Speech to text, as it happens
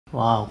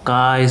Wow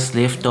guys,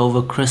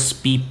 leftover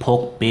crispy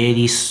pork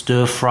belly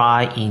stir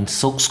fry in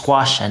silk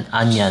squash and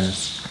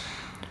onions.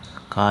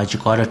 Guys, you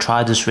gotta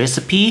try this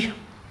recipe.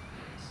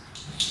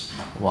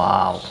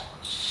 Wow.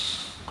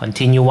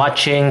 Continue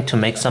watching to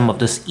make some of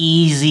this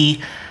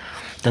easy,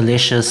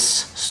 delicious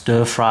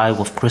stir fry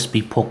with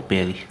crispy pork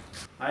belly.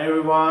 Hi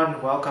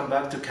everyone, welcome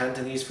back to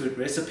Cantonese food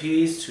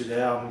recipes.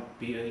 Today I'll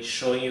be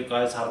showing you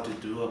guys how to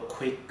do a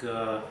quick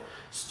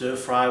stir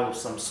fry with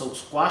some silk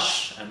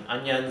squash and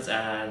onions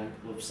and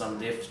with some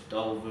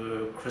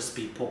leftover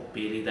crispy pork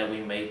belly that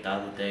we made the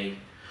other day.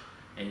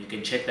 And you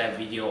can check that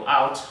video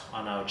out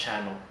on our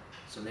channel.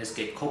 So let's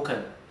get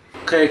cooking.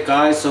 Okay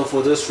guys, so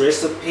for this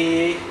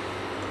recipe,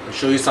 I'll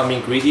show you some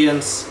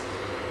ingredients.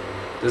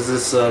 This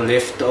is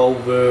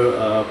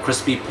leftover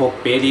crispy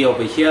pork belly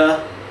over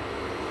here.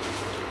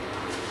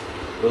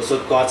 We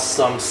also got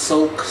some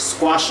silk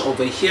squash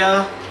over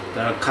here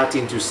that are cut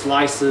into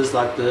slices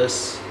like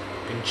this.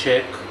 You can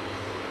check.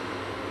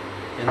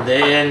 And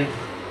then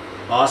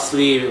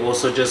lastly, we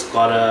also just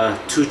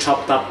got 2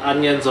 chopped up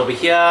onions over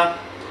here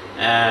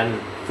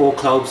and 4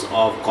 cloves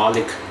of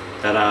garlic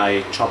that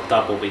I chopped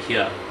up over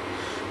here.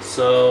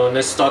 So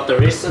let's start the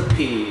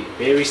recipe.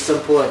 Very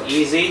simple and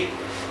easy.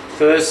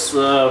 First,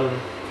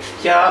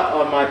 here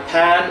on my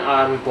pan,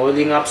 I'm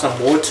boiling up some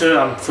water.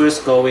 I'm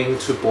first going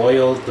to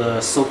boil the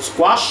silk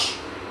squash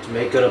to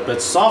make it a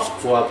bit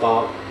soft for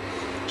about,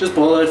 just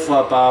boil it for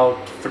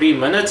about 3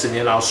 minutes, and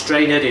then I'll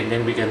strain it and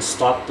then we can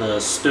start the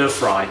stir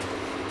fry.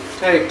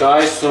 Okay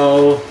guys,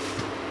 so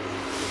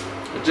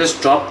I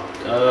just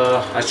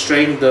I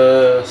strained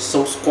the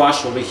silk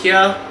squash over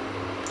here.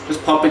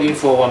 Just pop it in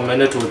for 1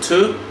 minute or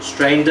 2,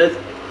 strained it.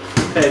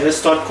 Okay, let's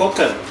start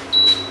cooking.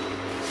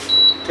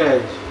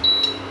 Okay.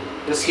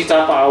 Let's heat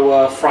up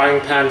our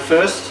frying pan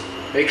first.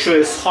 Make sure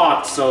it's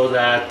hot so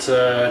that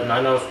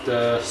none of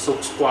the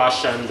silk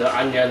squash and the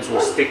onions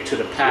will stick to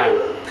the pan.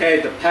 Okay,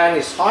 the pan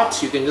is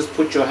hot. You can just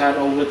put your hand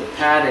over the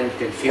pan and you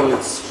can feel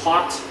it's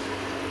hot.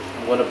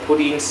 I'm going to put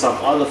in some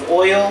olive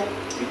oil.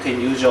 You can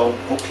use your own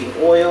cooking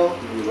oil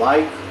if you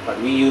like, but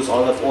we use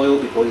olive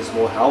oil because it's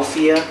more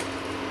healthier.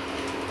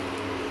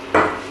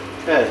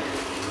 Okay.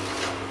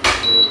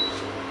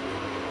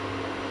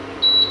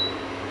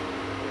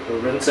 We'll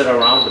rinse it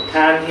around the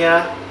pan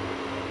here.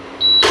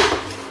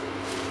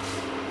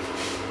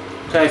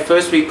 Okay,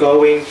 first we're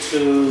going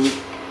to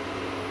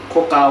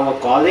cook our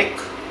garlic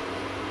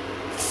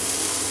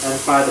and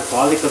fry the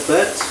garlic a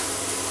bit.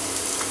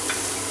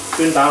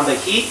 Turn down the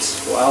heat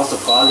or else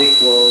the garlic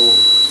will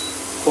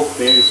cook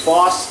very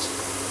fast.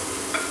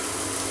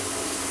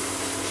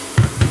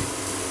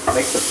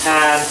 Make the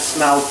pan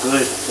smell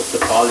good with the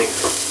garlic.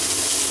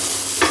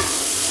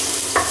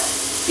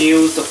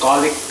 Fuse the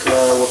garlic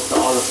with the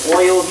olive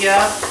oil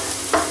here.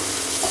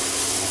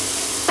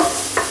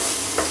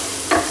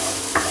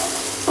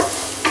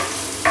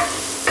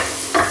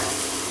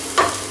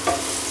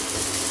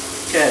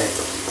 Okay,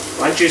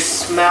 once you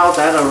smell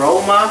that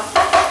aroma,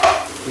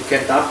 we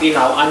can dump in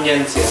our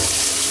onions here.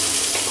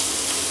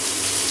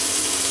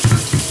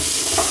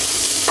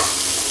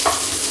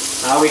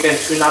 Now we can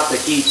tune up the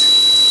heat.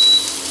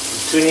 I'm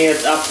tuning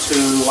it up to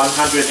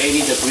 180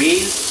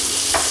 degrees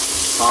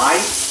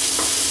high.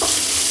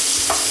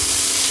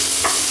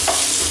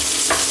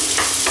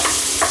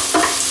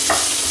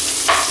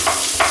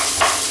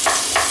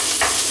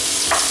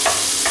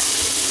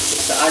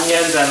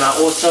 Onions, and I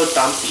also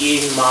dumped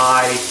in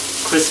my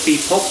crispy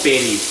pork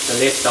belly, the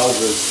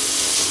leftovers.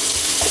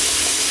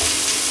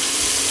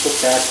 Cook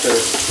that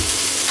first.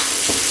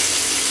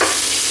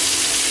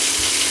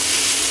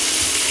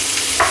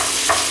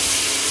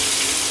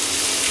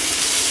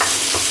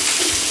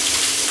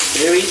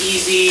 Very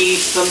easy,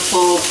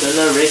 simple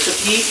dinner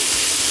recipe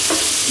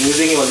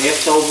using your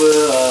leftover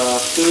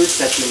foods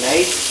that you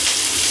made.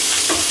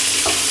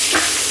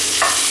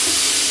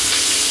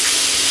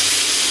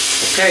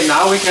 Okay,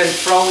 now we can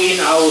throw in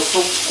our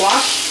silk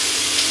squash.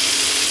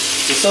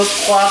 The silk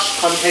squash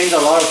contains a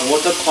lot of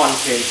water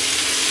content,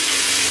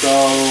 so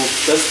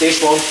this dish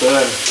won't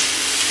burn.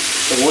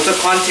 The water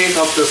content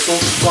of the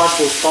silk squash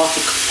will start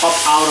to pop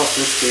out of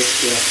this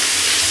dish here.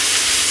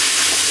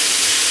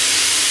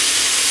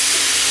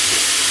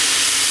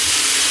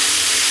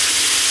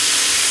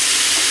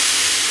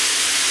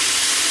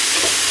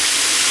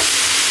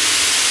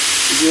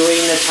 If you're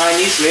in a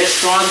Chinese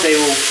restaurant, they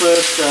will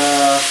first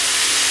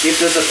give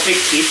this a quick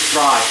deep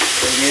fry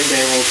and then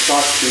they will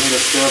start doing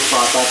the stir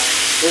fry, but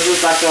this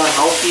is like a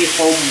healthy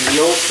home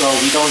meal, so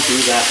we don't do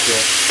that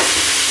here.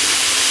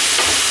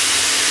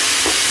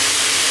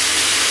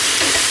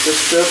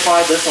 Just stir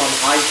fry this on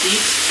high heat.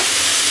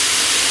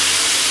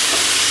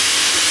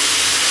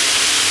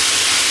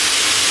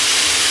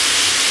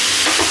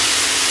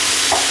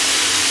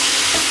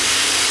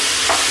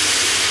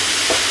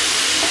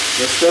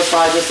 Just stir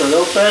fry this a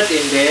little bit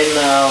and then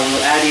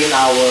we'll add in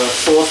our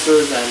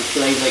sauces and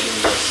flavor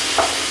in this.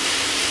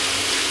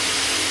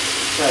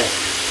 Okay.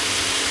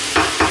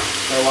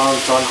 So while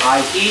it's on high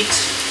heat,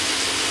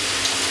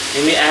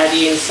 let me add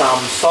in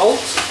some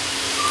salt.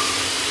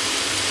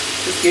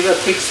 Just give a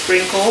quick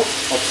sprinkle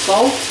of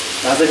salt.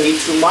 Doesn't need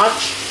too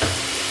much.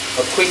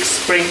 A quick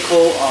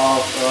sprinkle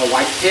of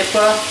white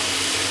pepper.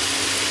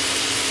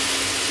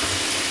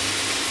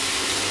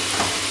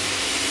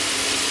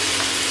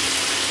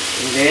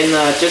 And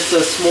then just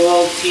a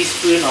small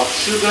teaspoon of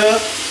sugar.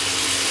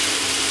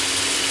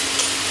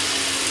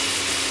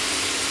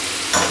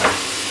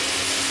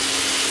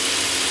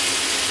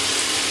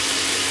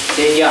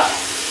 Then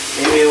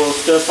then we will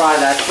stir fry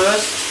that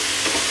first.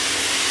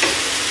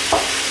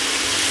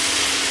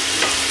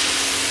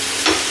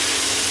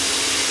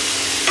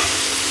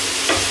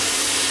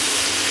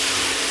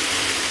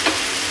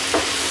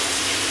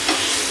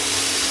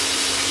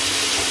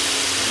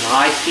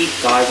 High heat,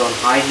 guys, on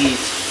high heat.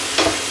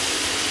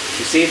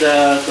 You see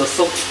the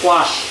silk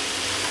squash,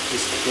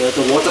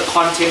 the water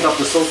content of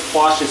the silk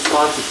squash is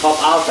starting to pop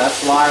out.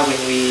 That's why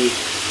when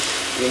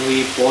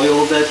we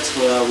boiled it,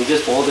 we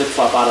just boiled it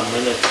for about a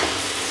minute.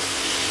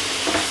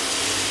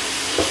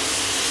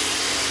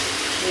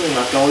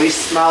 I can already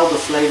smell the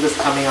flavors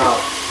coming out.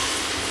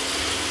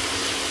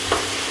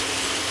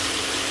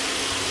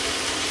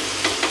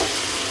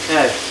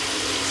 Okay,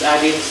 let's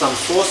add in some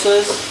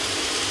sauces.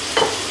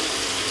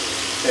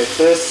 Okay,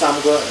 first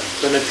I'm going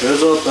to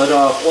drizzle a bit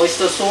of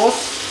oyster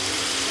sauce,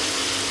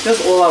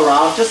 just all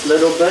around, just a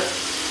little bit.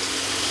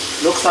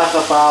 Looks like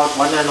about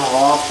 1.5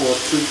 or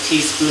 2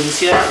 teaspoons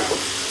here. I'm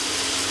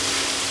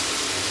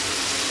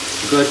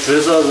going to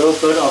drizzle a little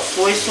bit of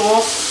soy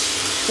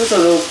sauce, just a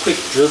little quick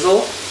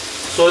drizzle.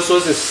 Soy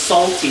sauce is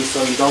salty,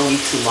 so you don't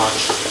need too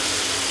much.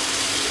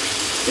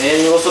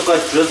 Then you also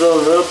got to drizzle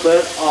a little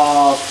bit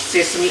of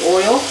sesame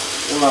oil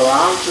all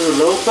around, just a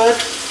little bit.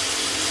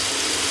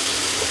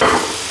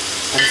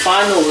 And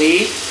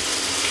finally,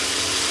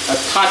 a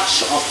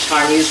touch of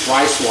Chinese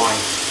rice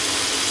wine.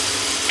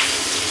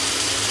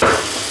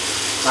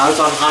 Now it's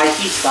on high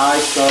heat,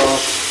 guys, so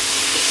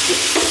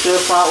stir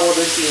fry all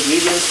these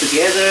ingredients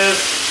together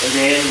and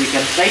then we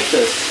can plate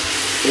this.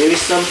 Very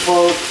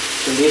simple,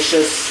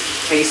 delicious,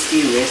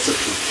 tasty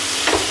recipe.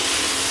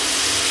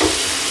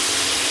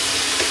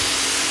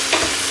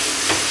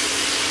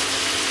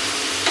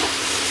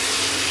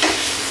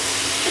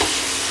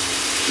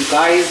 You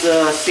guys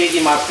said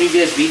in my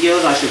previous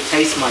videos I should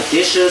taste my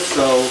dishes,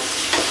 so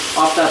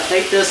after I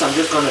plate this I'm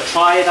just going to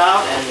try it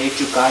out and let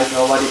you guys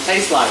know what it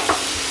tastes like.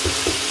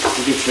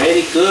 If it's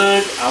really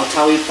good, I'll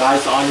tell you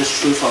guys the honest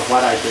truth of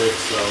what I did,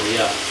 so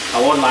yeah,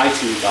 I won't lie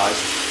to you guys.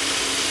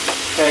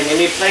 Okay, let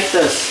me plate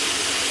this.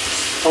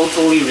 It's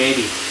totally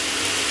ready.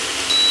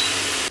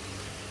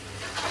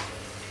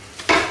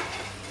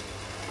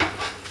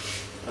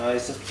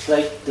 Guys, let's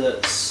plate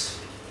this.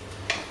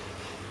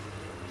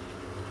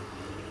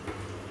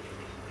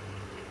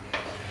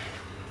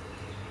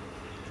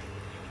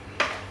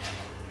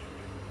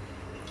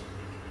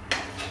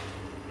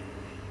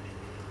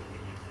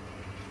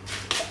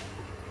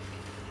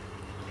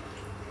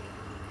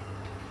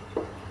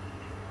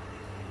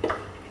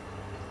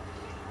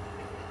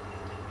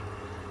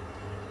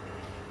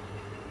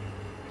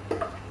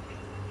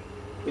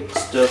 Big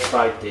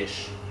stir-fried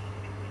dish.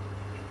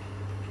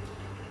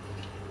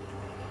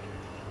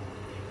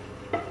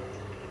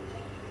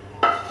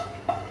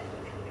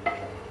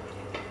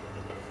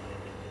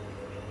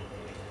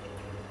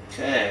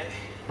 Okay,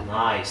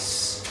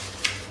 nice.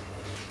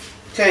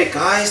 Okay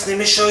guys, let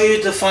me show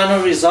you the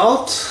final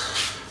result.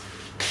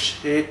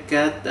 Check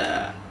out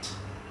that.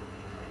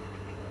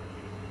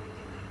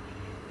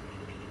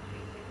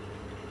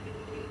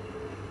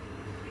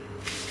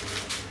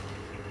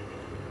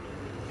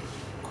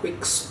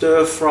 Quick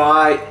stir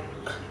fry,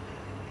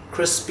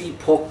 crispy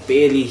pork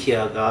belly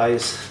here,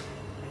 guys.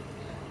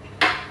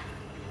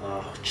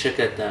 Oh, check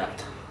at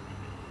that.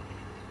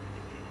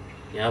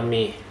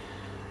 Yummy.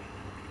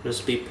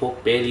 Crispy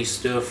pork belly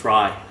stir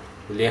fry.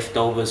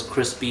 Leftovers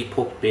crispy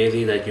pork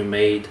belly that you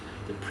made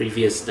the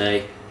previous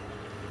day.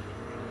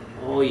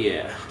 Oh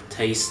yeah,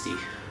 tasty.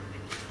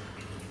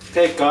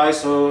 Okay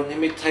guys, so let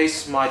me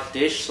taste my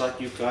dish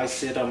like you guys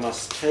said I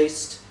must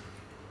taste.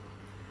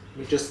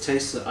 Let me just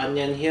taste the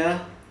onion here.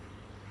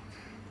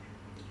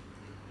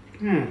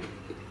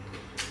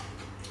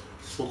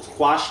 So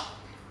squash.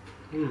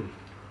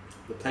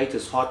 The plate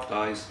is hot,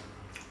 guys.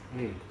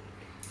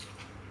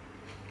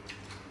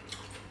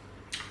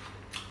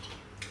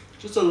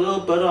 Just a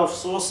little bit of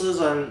sauces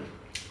and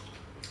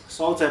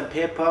salt and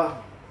pepper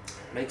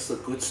makes a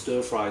good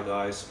stir fry,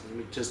 guys. Let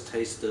me just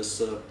taste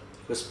this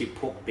crispy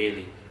pork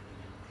belly.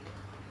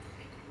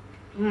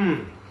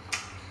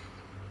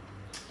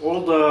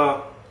 All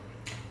the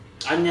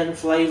onion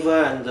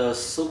flavor and the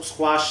silk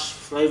squash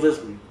flavors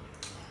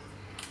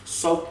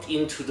soaked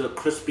into the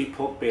crispy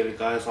pork belly,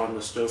 guys, on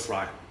the stir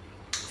fry.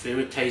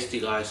 Very tasty,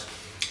 guys.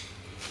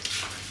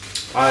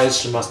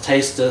 Guys, you must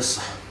taste this.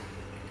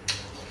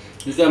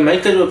 You can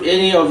make it with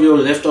any of your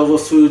leftover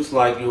foods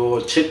like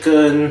your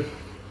chicken,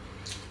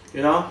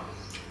 you know.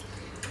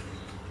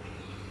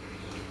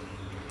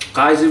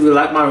 Guys, if you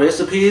like my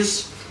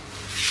recipes,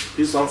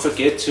 please don't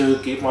forget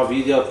to give my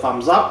video a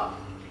thumbs up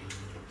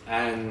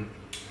and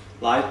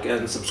like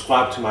and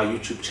subscribe to my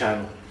YouTube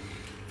channel.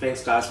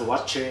 Thanks guys for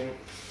watching.